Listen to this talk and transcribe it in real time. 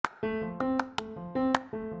Hello,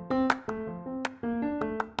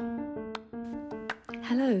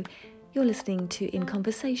 you're listening to In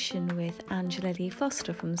Conversation with Angela Lee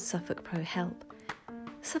Foster from Suffolk Pro Help.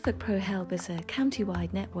 Suffolk Pro Help is a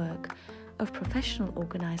county-wide network of professional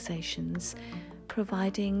organisations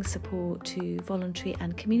providing support to voluntary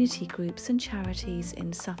and community groups and charities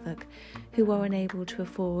in Suffolk who are unable to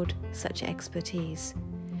afford such expertise.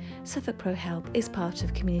 Suffolk Pro Help is part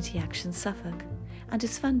of Community Action Suffolk and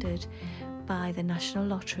is funded by the National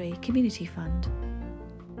Lottery Community Fund.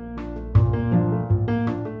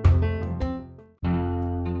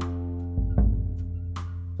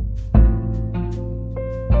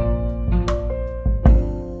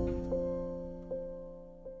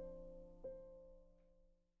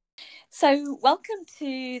 So welcome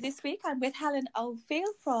to this week. I'm with Helen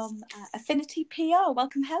Oldfield from Affinity PR.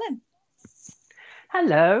 Welcome, Helen.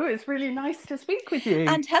 Hello, it's really nice to speak with you.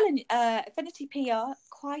 And Helen, Affinity PR,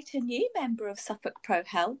 quite a new member of Suffolk Pro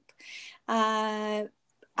Help. I'm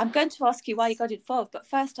going to ask you why you got involved, but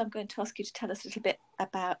first I'm going to ask you to tell us a little bit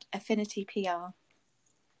about Affinity PR.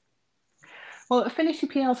 Well, Affinity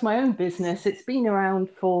PR is my own business. It's been around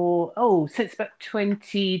since about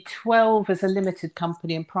 2012 as a limited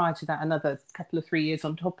company, and prior to that, another couple of 3 years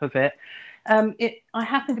on top of it. I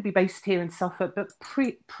happen to be based here in Suffolk, but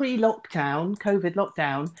pre-lockdown, COVID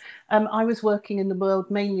lockdown, I was working in the world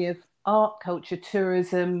mainly of art, culture,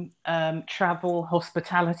 tourism, travel,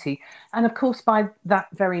 hospitality. And of course, by that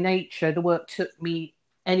very nature, the work took me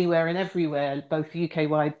anywhere and everywhere, both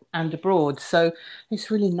UK-wide and abroad. So it's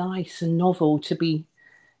really nice and novel to be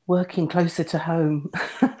working closer to home.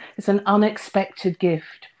 It's an unexpected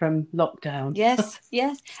gift from lockdown. Yes.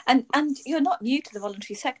 And you're not new to the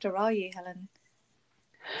voluntary sector, are you, Helen?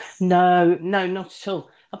 No, not at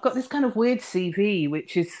all. I've got this kind of weird CV,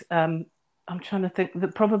 which is, I'm trying to think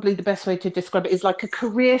that probably the best way to describe it is like a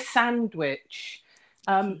career sandwich.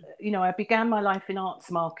 I began my life in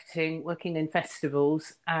arts marketing, working in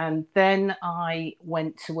festivals, and then I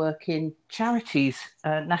went to work in charities,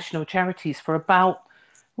 national charities, for about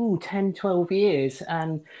 10, 12 years.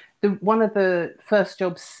 And one of the first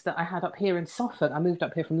jobs that I had up here in Suffolk, I moved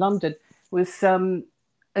up here from London, was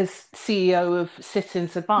as CEO of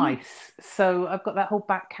Citizens Advice. So I've got that whole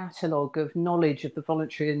back catalogue of knowledge of the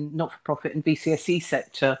voluntary and not-for-profit and VCSE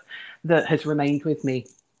sector that has remained with me.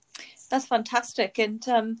 That's fantastic. And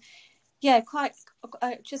quite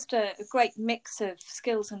just a great mix of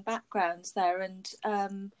skills and backgrounds there. And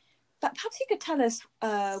but perhaps you could tell us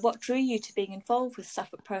what drew you to being involved with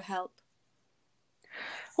Suffolk Pro Help.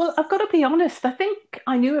 Well, I've got to be honest, I think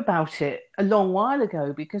I knew about it a long while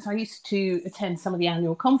ago because I used to attend some of the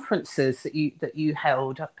annual conferences that you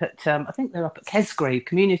held up at, I think they're up at Kesgrave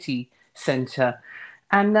Community Centre.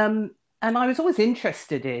 And I was always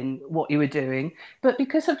interested in what you were doing, but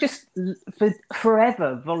because I've just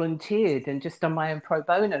forever volunteered and just done my own pro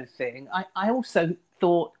bono thing, I also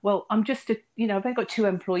thought, well, I've only got 2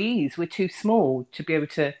 employees. We're too small to be able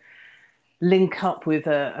to link up with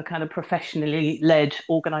a kind of professionally led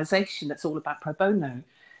organisation that's all about pro bono.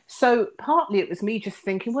 So partly it was me just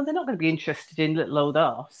thinking, well, they're not going to be interested in little old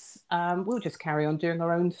us. We'll just carry on doing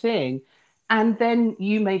our own thing. And then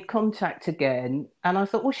you made contact again. And I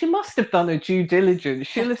thought, well, she must have done her due diligence.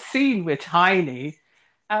 She'll have seen we're tiny.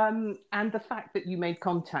 And the fact that you made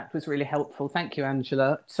contact was really helpful. Thank you,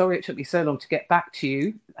 Angela. Sorry it took me so long to get back to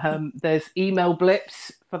you. There's email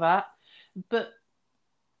blips for that. But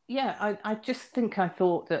yeah, I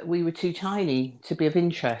thought that we were too tiny to be of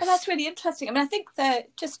interest. Well, that's really interesting. I mean, I think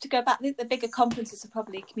that just to go back, the bigger conferences are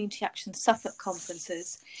probably Community Action Suffolk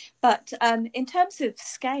conferences. But in terms of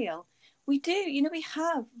scale, we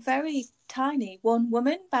have very tiny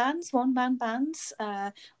one-woman bands, one-man bands,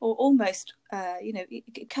 or almost,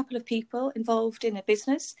 a couple of people involved in a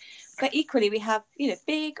business. But equally, we have,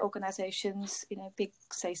 big organisations, big,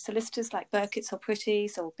 say, solicitors like Burkitt's or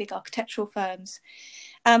Pretty's, or big architectural firms.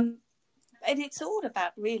 And it's all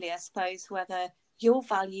about, really, I suppose, whether your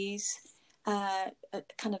values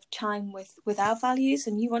kind of chime with our values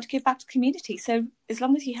and you want to give back to the community. So as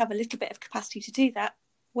long as you have a little bit of capacity to do that,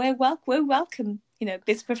 we're welcome,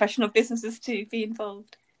 professional businesses to be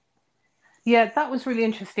involved. Yeah, that was really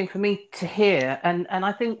interesting for me to hear. And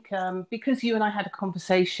I think because you and I had a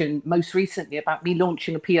conversation most recently about me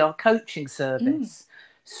launching a PR coaching service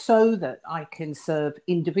so that I can serve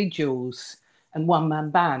individuals and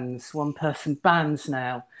one-man bands, one-person bands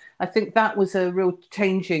now. I think that was a real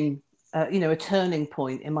changing, a turning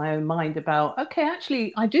point in my own mind about, okay,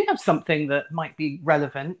 actually, I do have something that might be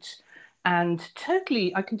relevant. And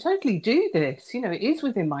I can totally do this. It is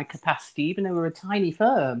within my capacity, even though we're a tiny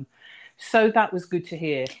firm. So that was good to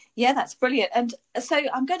hear. Yeah, that's brilliant. And so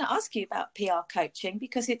I'm going to ask you about PR coaching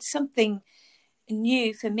because it's something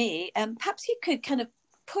new for me. Perhaps you could kind of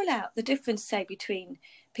pull out the difference, say, between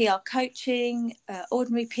PR coaching,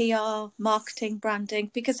 ordinary PR, marketing,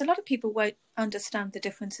 branding, because a lot of people won't understand the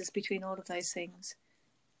differences between all of those things.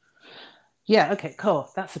 Yeah, okay, cool.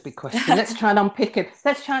 That's a big question. Let's try and unpick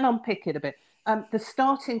it. A bit. The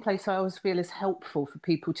starting place I always feel is helpful for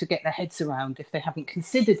people to get their heads around if they haven't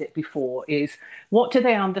considered it before is what do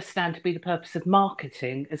they understand to be the purpose of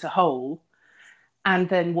marketing as a whole? And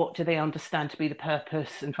then what do they understand to be the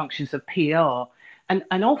purpose and functions of PR?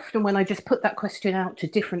 And often when I just put that question out to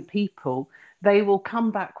different people, they will come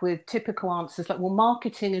back with typical answers like, well,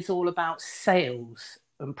 marketing is all about sales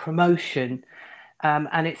and promotion.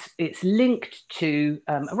 And it's linked to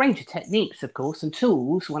a range of techniques, of course, and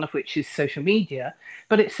tools, one of which is social media,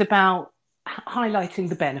 but it's about highlighting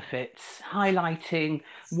the benefits, highlighting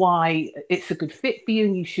why it's a good fit for you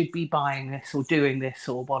and you should be buying this or doing this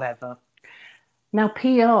or whatever. Now,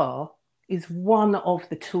 PR is one of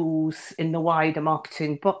the tools in the wider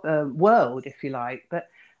marketing world, if you like, but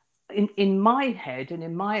in my head and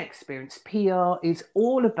in my experience, PR is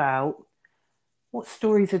all about what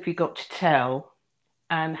stories have you got to tell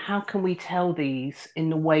and how can we tell these in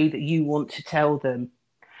the way that you want to tell them?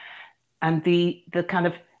 And the kind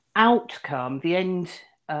of outcome, the end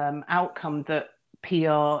outcome that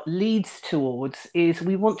PR leads towards is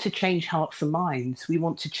we want to change hearts and minds. We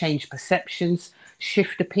want to change perceptions,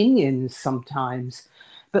 shift opinions sometimes.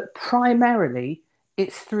 But primarily,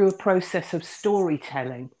 it's through a process of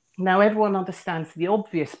storytelling. Now, everyone understands the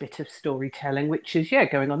obvious bit of storytelling, which is,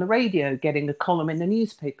 going on the radio, getting a column in the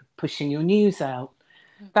newspaper, pushing your news out.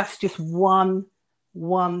 That's just one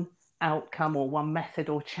outcome or one method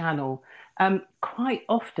or channel. Quite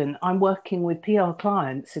often I'm working with PR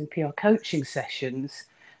clients in PR coaching sessions,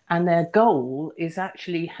 and their goal is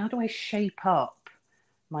actually how do I shape up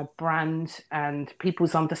my brand and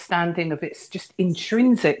people's understanding of its just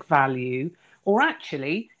intrinsic value, or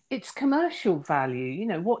actually its commercial value.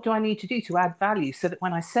 What do I need to do to add value so that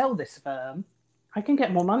when I sell this firm, I can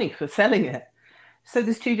get more money for selling it? So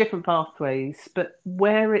there's two different pathways, but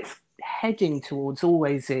where it's heading towards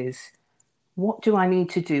always is, what do I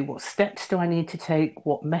need to do? What steps do I need to take?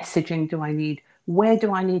 What messaging do I need? Where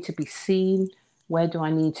do I need to be seen? Where do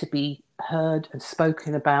I need to be heard and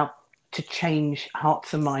spoken about to change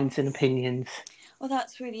hearts and minds and opinions? Well,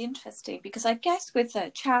 that's really interesting because I guess with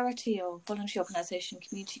a charity or voluntary organisation,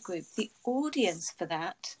 community group, the audience for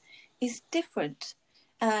that is different.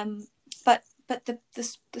 But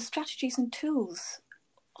the strategies and tools,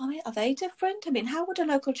 are they different? I mean, how would a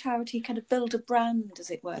local charity kind of build a brand, as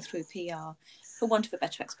it were, through PR, for want of a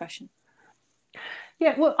better expression?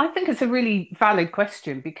 Yeah, well, I think it's a really valid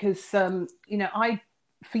question because, for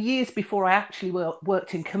years before I actually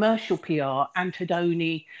worked in commercial PR and had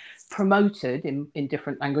only promoted in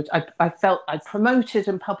different language, I felt I promoted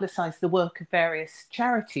and publicised the work of various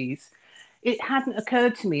charities. It hadn't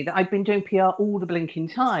occurred to me that I'd been doing PR all the blinking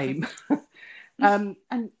time. And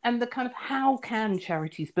the kind of how can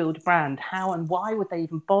charities build a brand? How and why would they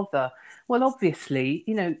even bother? Well, obviously,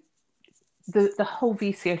 the whole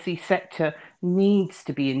VCSE sector needs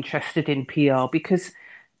to be interested in PR because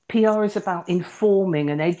PR is about informing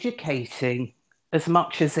and educating as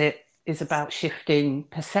much as it is about shifting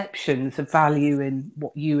perceptions of value in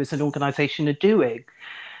what you as an organisation are doing.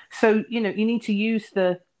 So, you need to use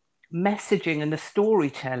the messaging and the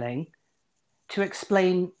storytelling to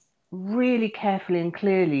explain really carefully and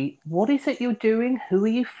clearly what is it you're doing, who are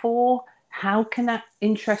you for, how can that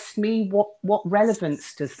interest me, what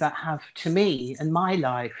relevance does that have to me and my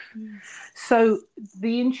life. So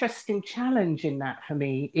the interesting challenge in that for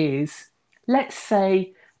me is, let's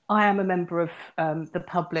say I am a member of the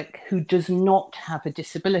public who does not have a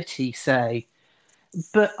disability, say,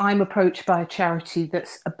 but I'm approached by a charity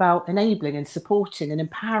that's about enabling and supporting and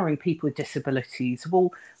empowering people with disabilities.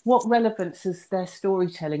 Well, what relevance has their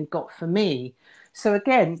storytelling got for me? So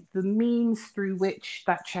again, the means through which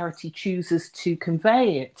that charity chooses to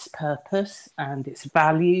convey its purpose and its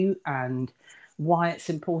value and why it's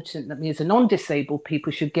important that me as a non-disabled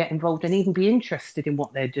people should get involved and even be interested in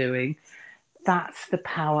what they're doing, that's the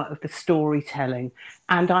power of the storytelling.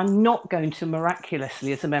 And I'm not going to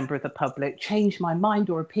miraculously, as a member of the public, change my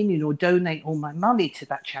mind or opinion or donate all my money to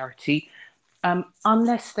that charity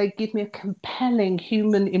unless they give me a compelling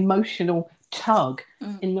human emotional tug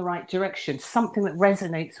in the right direction, something that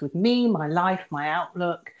resonates with me, my life, my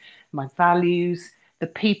outlook, my values, the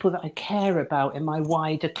people that I care about in my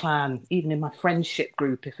wider clan, even in my friendship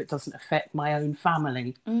group, if it doesn't affect my own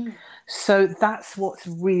family. So that's what's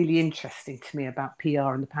really interesting to me about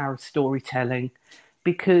PR and the power of storytelling,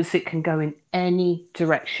 because it can go in any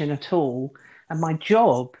direction at all. And my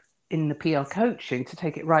job in the PR coaching, to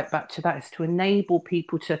take it right back to that, is to enable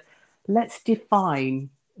people to, let's define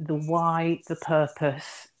the why, the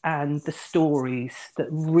purpose, and the stories that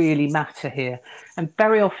really matter here. And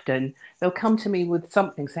very often they'll come to me with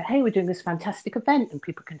something, say, hey, we're doing this fantastic event and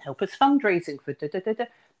people can help us fundraising for da da da da.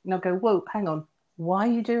 And I'll go, whoa, hang on, why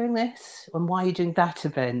are you doing this? And why are you doing that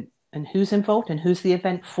event? And who's involved? And who's the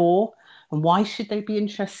event for? And why should they be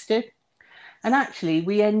interested? And actually,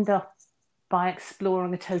 we end up by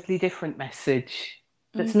exploring a totally different message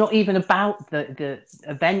that's not even about the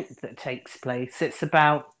event that takes place. It's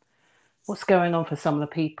about what's going on for some of the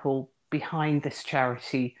people behind this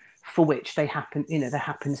charity, for which there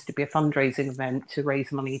happens to be a fundraising event to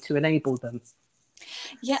raise money to enable them.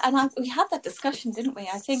 Yeah, and we had that discussion, didn't we?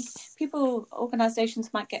 I think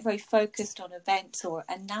organisations might get very focused on events or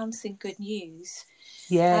announcing good news.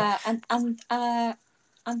 Yeah, and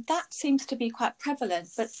that seems to be quite prevalent.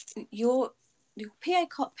 But your PR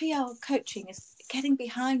coaching is getting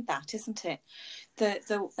behind that, isn't it?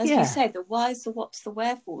 As you say, the whys, the whats, the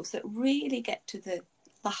wherefores that really get to the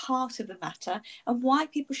heart of the matter and why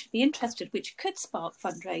people should be interested, which could spark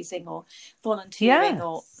fundraising or volunteering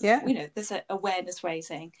or there's a awareness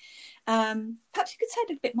raising. Perhaps you could say a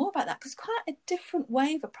little bit more about that, because it's quite a different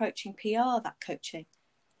way of approaching PR, that coaching.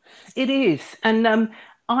 It is, and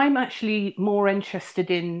I'm actually more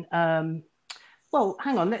interested in well,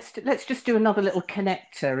 hang on, let's just do another little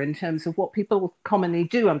connector in terms of what people commonly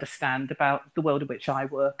do understand about the world in which I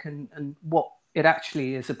work and what it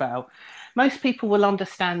actually is about. Most people will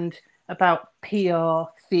understand about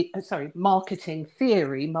marketing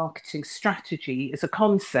theory, marketing strategy as a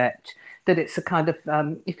concept, that it's a kind of,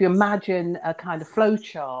 if you imagine a kind of flow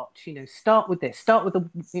chart, start with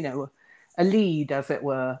a lead, as it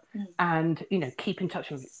were, and keep in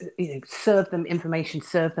touch with, serve them information,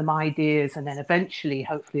 serve them ideas, and then eventually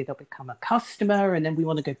hopefully they'll become a customer, and then we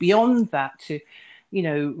want to go beyond that to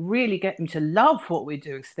really get them to love what we're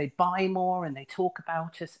doing, so they buy more and they talk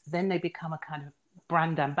about us, then they become a kind of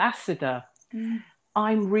brand ambassador.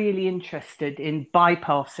 I'm really interested in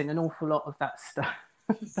bypassing an awful lot of that stuff.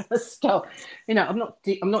 I'm not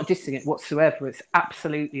dissing it whatsoever. It's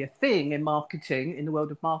absolutely a thing in marketing, in the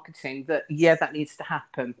world of marketing, that needs to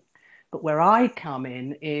happen. But where I come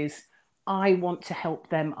in is I want to help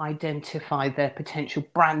them identify their potential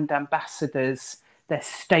brand ambassadors, their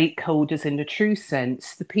stakeholders in the true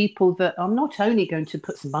sense, the people that are not only going to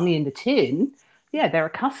put some money in the tin, they're a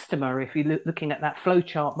customer if you're looking at that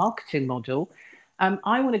flowchart marketing model.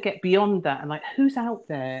 I want to get beyond that and who's out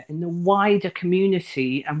there in the wider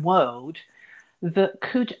community and world that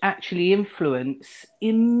could actually influence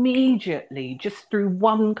immediately, just through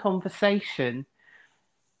one conversation,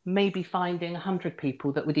 maybe finding 100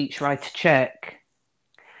 people that would each write a check.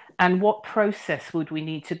 And what process would we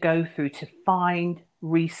need to go through to find,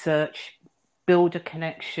 research, build a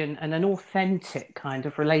connection and an authentic kind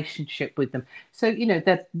of relationship with them? So,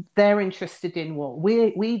 they're interested in what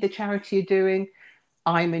we the charity are doing.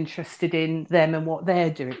 I'm interested in them and what they're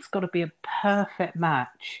doing. It's got to be a perfect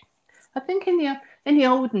match. I think in the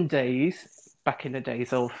olden days, back in the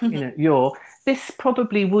days of this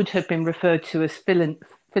probably would have been referred to as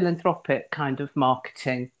philanthropic kind of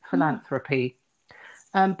marketing, philanthropy.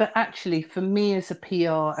 But actually, for me as a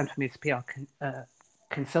PR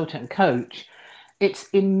consultant and coach, it's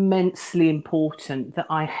immensely important that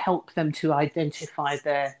I help them to identify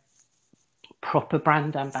their proper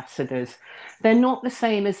brand ambassadors. They're not the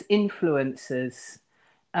same as influencers.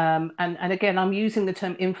 And again, I'm using the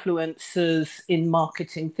term influencers in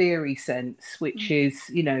marketing theory sense, which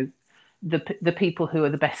is, the people who are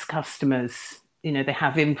the best customers. They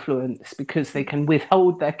have influence because they can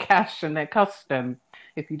withhold their cash and their custom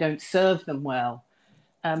if you don't serve them well.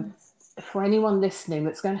 For anyone listening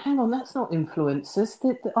that's going, hang on, that's not influencers.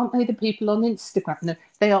 Aren't they the people on Instagram? No,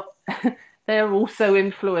 they are. They are also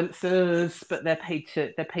influencers, but they're paid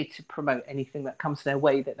to promote anything that comes their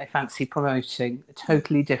way that they fancy promoting. A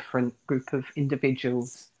totally different group of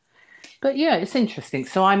individuals. But it's interesting.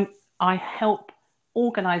 So I help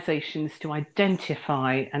organisations to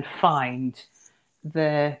identify and find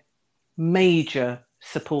their major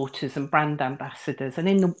supporters and brand ambassadors.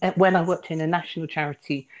 And when I worked in a national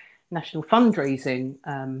charity, national fundraising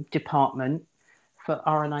department for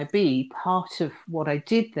RNIB, part of what I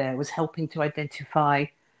did there was helping to identify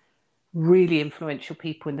really influential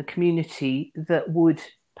people in the community that would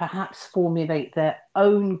perhaps formulate their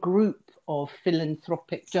own group of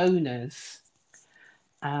philanthropic donors.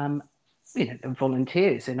 They're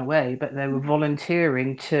volunteers in a way, but they were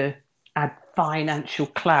volunteering to add financial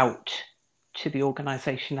clout to the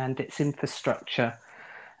organisation and its infrastructure.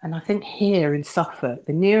 And I think here in Suffolk,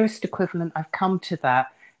 the nearest equivalent I've come to that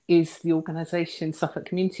is the organisation Suffolk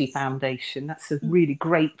Community Foundation. That's a really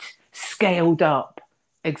great scaled up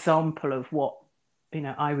example of what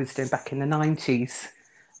I was doing back in the 90s,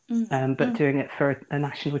 but doing it for a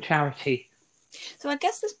national charity. So I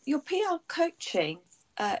guess your PR coaching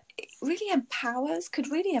could really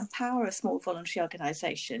empower a small voluntary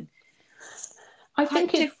organisation. I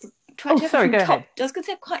think it's go ahead. I was going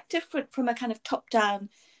to say quite different from a kind of top-down,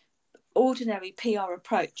 ordinary PR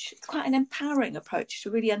approach. It's quite an empowering approach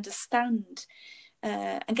to really understand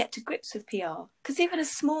and get to grips with PR. Because even a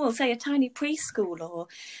small, say, a tiny preschool or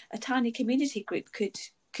a tiny community group could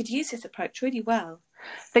use this approach really well.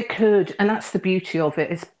 They could, and that's the beauty of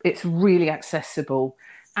it. It's really accessible,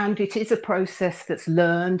 and it is a process that's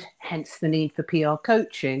learned, hence the need for PR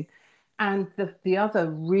coaching. And the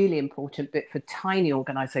other really important bit for tiny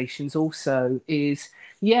organisations also is,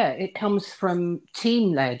 it comes from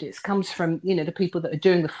team-led. It comes from, the people that are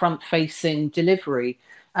doing the front-facing delivery.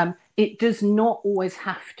 It does not always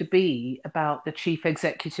have to be about the chief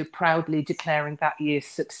executive proudly declaring that year's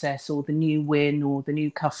success or the new win or the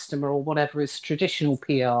new customer or whatever is traditional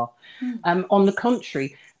PR. On the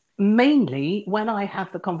contrary, mainly when I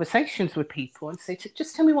have the conversations with people and say,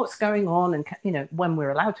 just tell me what's going on, and when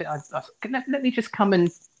we're allowed to, let me just come and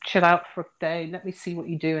chill out for a day. Let me see what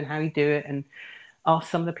you do and how you do it, and ask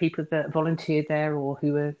some of the people that volunteered there or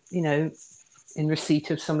who are in receipt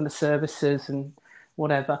of some of the services and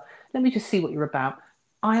whatever. Let me just see what you're about.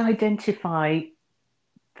 I identify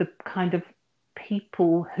the kind of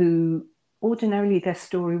people who ordinarily their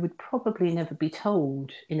story would probably never be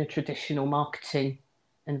told in a traditional marketing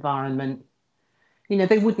environment.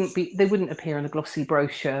 They wouldn't appear in a glossy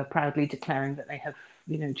brochure proudly declaring that they have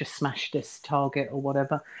just smashed this target or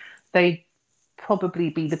whatever. They'd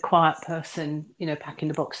probably be the quiet person packing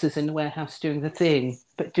the boxes in the warehouse doing the thing,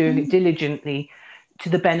 but doing it diligently to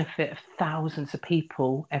the benefit of thousands of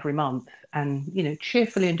people every month, and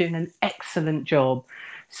cheerfully and doing an excellent job.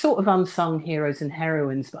 Sort of unsung heroes and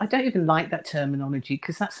heroines, but I don't even like that terminology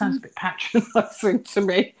because that sounds a bit patronising to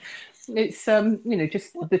me. It's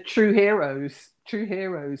just the true heroes,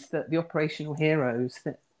 that the operational heroes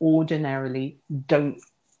that ordinarily don't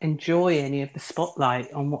enjoy any of the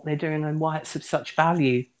spotlight on what they're doing and why it's of such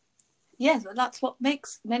value. Yes, well, that's what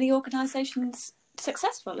makes many organisations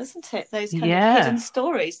successful, isn't it? Those kind of hidden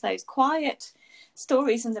stories, those quiet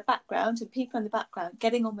stories in the background and people in the background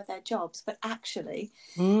getting on with their jobs, but actually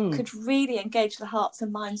could really engage the hearts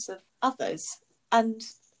and minds of others and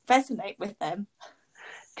resonate with them.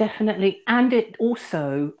 Definitely. And it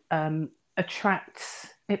also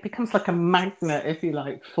it becomes like a magnet, if you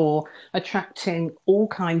like, for attracting all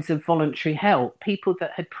kinds of voluntary help. People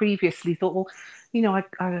that had previously thought, well,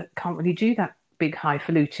 I can't really do that big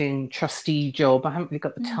highfalutin trustee job. I haven't really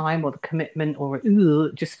got the time or the commitment, or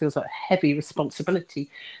it just feels like a heavy responsibility.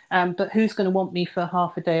 But who's going to want me for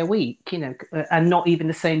half a day a week, and not even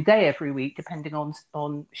the same day every week, depending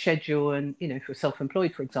on schedule. And, if you're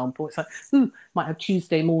self-employed, for example, it's like, might have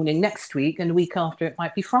Tuesday morning next week, and the week after it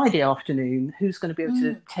might be Friday afternoon. Who's going to be able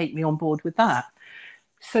to take me on board with that?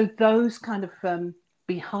 So those kind of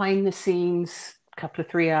behind the scenes, couple of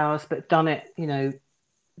 3 hours, but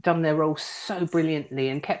done their role so brilliantly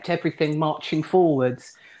and kept everything marching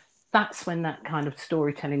forwards. That's when that kind of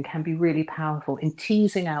storytelling can be really powerful in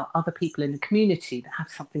teasing out other people in the community that have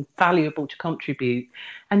something valuable to contribute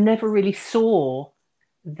and never really saw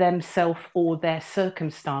themselves or their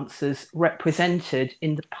circumstances represented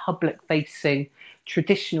in the public-facing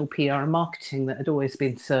traditional PR and marketing that had always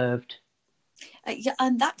been served.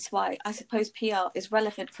 And that's why I suppose PR is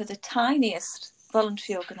relevant for the tiniest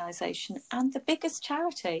voluntary organisation and the biggest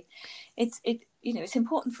charity. It's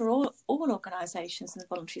important for all organisations in the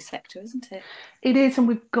voluntary sector, isn't it? It is, and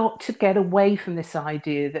we've got to get away from this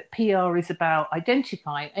idea that PR is about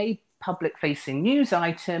identifying a public-facing news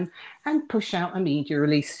item and push out a media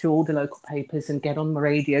release to all the local papers and get on the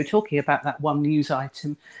radio talking about that one news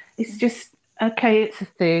item. It's just, okay, it's a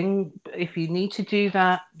thing. If you need to do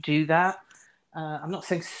that, do that. I'm not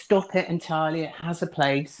saying stop it entirely. It has a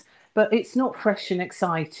place. But it's not fresh and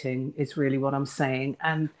exciting is really what I'm saying.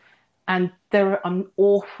 And there are an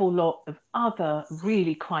awful lot of other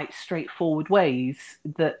really quite straightforward ways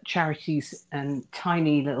that charities and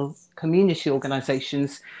tiny little community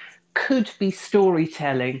organisations could be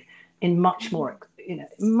storytelling in much more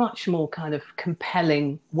kind of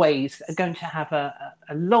compelling ways that are going to have a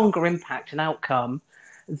longer impact and outcome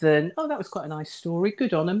than, oh, that was quite a nice story,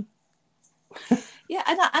 good on them. Yeah,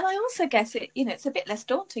 and I also guess it's a bit less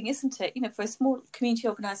daunting, isn't it? For a small community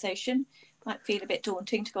organisation, it might feel a bit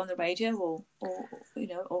daunting to go on the radio or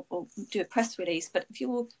do a press release. But if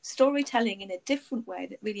you're storytelling in a different way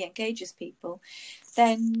that really engages people,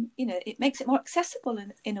 then it makes it more accessible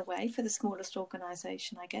in a way for the smallest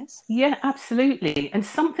organisation, I guess. Yeah, absolutely. And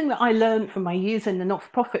something that I learned from my years in the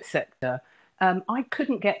not-for-profit sector, I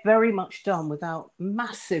couldn't get very much done without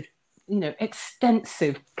massive,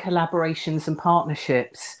 extensive collaborations and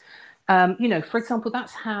partnerships. For example,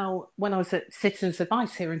 that's how, when I was at Citizens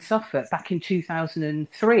Advice here in Suffolk back in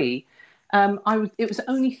 2003, it was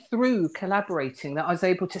only through collaborating that I was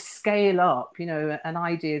able to scale up, an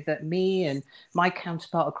idea that me and my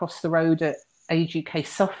counterpart across the road at Age UK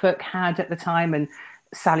Suffolk had at the time, and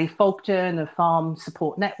Sally Fogden of Farm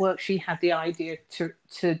Support Network, she had the idea to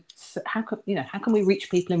how can we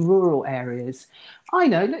reach people in rural areas?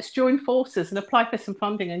 Let's join forces and apply for some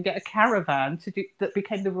funding and get a caravan that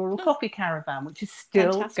became the Rural Coffee Caravan, which is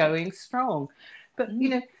still Fantastic. Going strong. But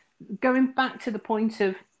going back to the point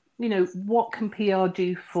of what can PR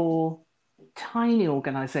do for tiny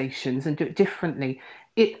organisations and do it differently?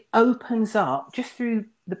 It opens up just through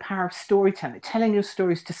the power of storytelling, telling your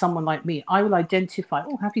stories to someone like me. I will identify,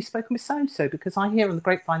 oh, have you spoken with so-and-so? Because I hear on the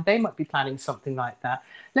grapevine they might be planning something like that.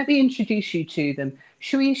 Let me introduce you to them.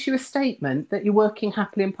 Should we issue a statement that you're working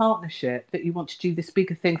happily in partnership, that you want to do this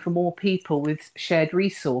bigger thing for more people with shared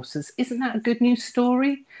resources? Isn't that a good news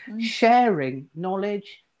story? Sharing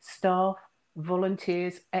knowledge, staff,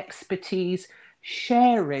 volunteers, expertise.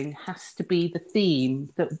 Sharing has to be the theme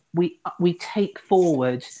that we take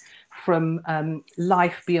forward from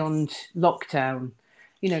life beyond lockdown.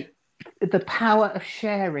 The power of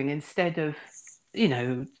sharing instead of,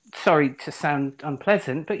 sorry to sound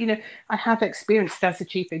unpleasant, but I have experienced as a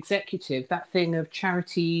chief executive that thing of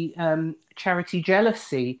charity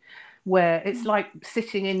jealousy, where it's like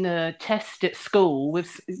sitting in a test at school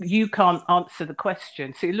with you can't answer the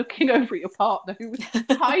question, so you're looking over at your partner who's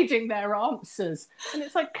hiding their answers, and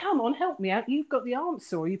it's like, come on, help me out, you've got the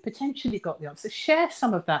answer, or you potentially got the answer, share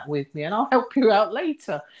some of that with me and I'll help you out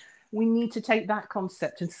later. We need to take that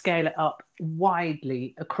concept and scale it up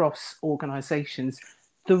widely across organisations.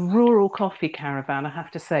 The Rural Coffee Caravan, I have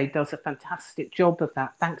to say, does a fantastic job of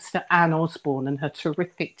that, thanks to Anne Osborne and her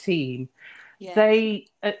terrific team. Yeah.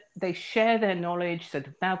 They share their knowledge, so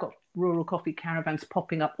they've now got rural coffee caravans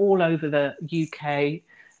popping up all over the UK,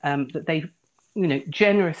 that they've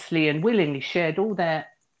generously and willingly shared all their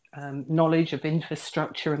knowledge of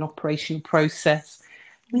infrastructure and operational process.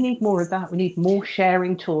 We need more of that. We need more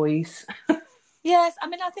sharing toys. Yes,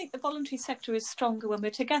 I think the voluntary sector is stronger when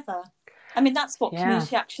we're together. That's what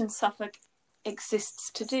Community Action Suffolk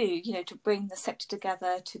exists to do, to bring the sector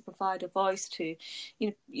together, to provide a voice, to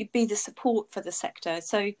be the support for the sector.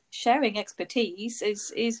 So sharing expertise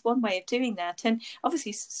is one way of doing that, and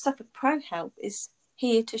obviously Suffolk Pro Help is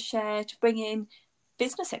here to share, to bring in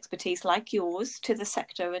business expertise like yours to the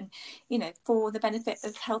sector, and for the benefit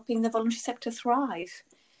of helping the voluntary sector thrive.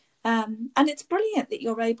 And it's brilliant that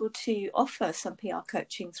you're able to offer some PR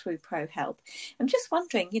coaching through Pro Help. I'm just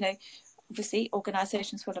wondering, obviously,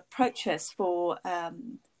 organisations will approach us for,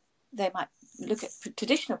 they might look at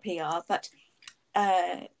traditional PR, but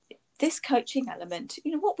this coaching element,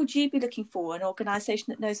 what would you be looking for? An organisation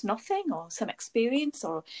that knows nothing, or some experience,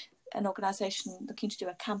 or an organisation looking to do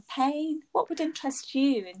a campaign? What would interest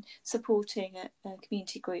you in supporting a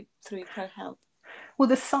community group through Pro Help? Well,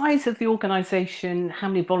 the size of the organisation, how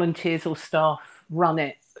many volunteers or staff run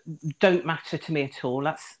it, don't matter to me at all.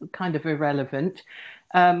 That's kind of irrelevant.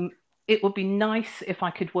 It would be nice if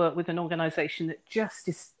I could work with an organisation that just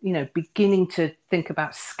is, beginning to think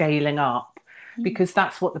about scaling up, because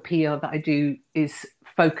that's what the PR that I do is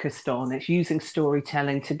focused on. It's using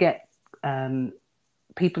storytelling to get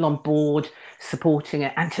people on board, supporting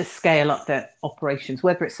it, and to scale up their operations,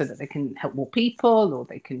 whether it's so that they can help more people or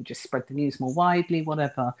they can just spread the news more widely,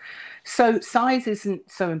 whatever. So size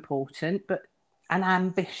isn't so important, but an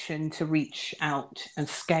ambition to reach out and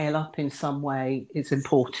scale up in some way is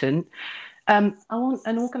important. I want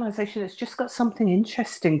an organisation that's just got something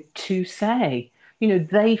interesting to say.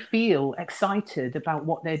 They feel excited about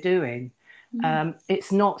what they're doing.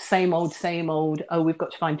 It's not same old, oh, we've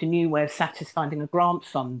got to find a new way of satisfying a grant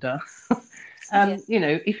funder.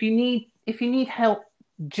 If you need help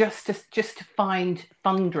just to find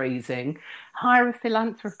fundraising, hire a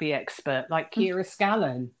philanthropy expert like Kira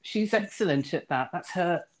Scallon. She's excellent at that. That's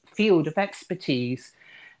her field of expertise.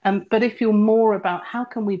 But if you're more about how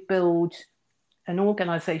can we build an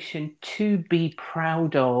organisation to be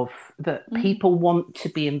proud of, that people want to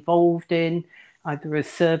be involved in, either as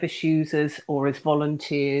service users or as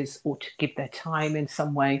volunteers, or to give their time in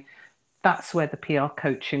some way, that's where the PR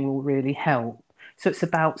coaching will really help. So it's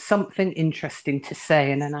about something interesting to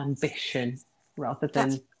say and an ambition rather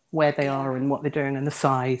than where they are and what they're doing and the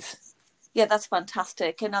size. Yeah, that's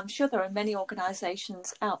fantastic. And I'm sure there are many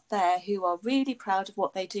organisations out there who are really proud of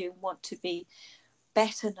what they do and want to be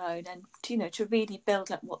better known and, you know, to really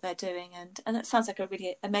build up what they're doing. And it sounds like a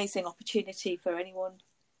really amazing opportunity for anyone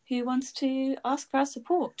who wants to ask for our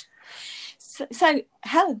support. So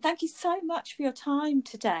Helen, thank you so much for your time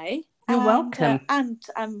today. You're welcome. And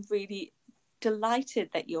I'm really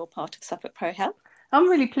delighted that you're part of Suffolk Pro Help. I'm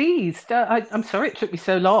really pleased. I'm sorry it took me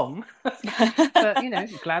so long, but, you know,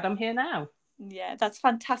 glad I'm here now. Yeah, that's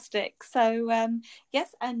fantastic. So,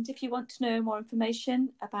 yes, and if you want to know more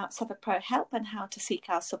information about Suffolk Pro Help and how to seek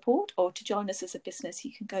our support or to join us as a business,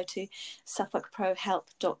 you can go to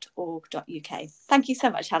suffolkprohelp.org.uk. Thank you so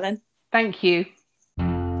much, Helen. Thank you.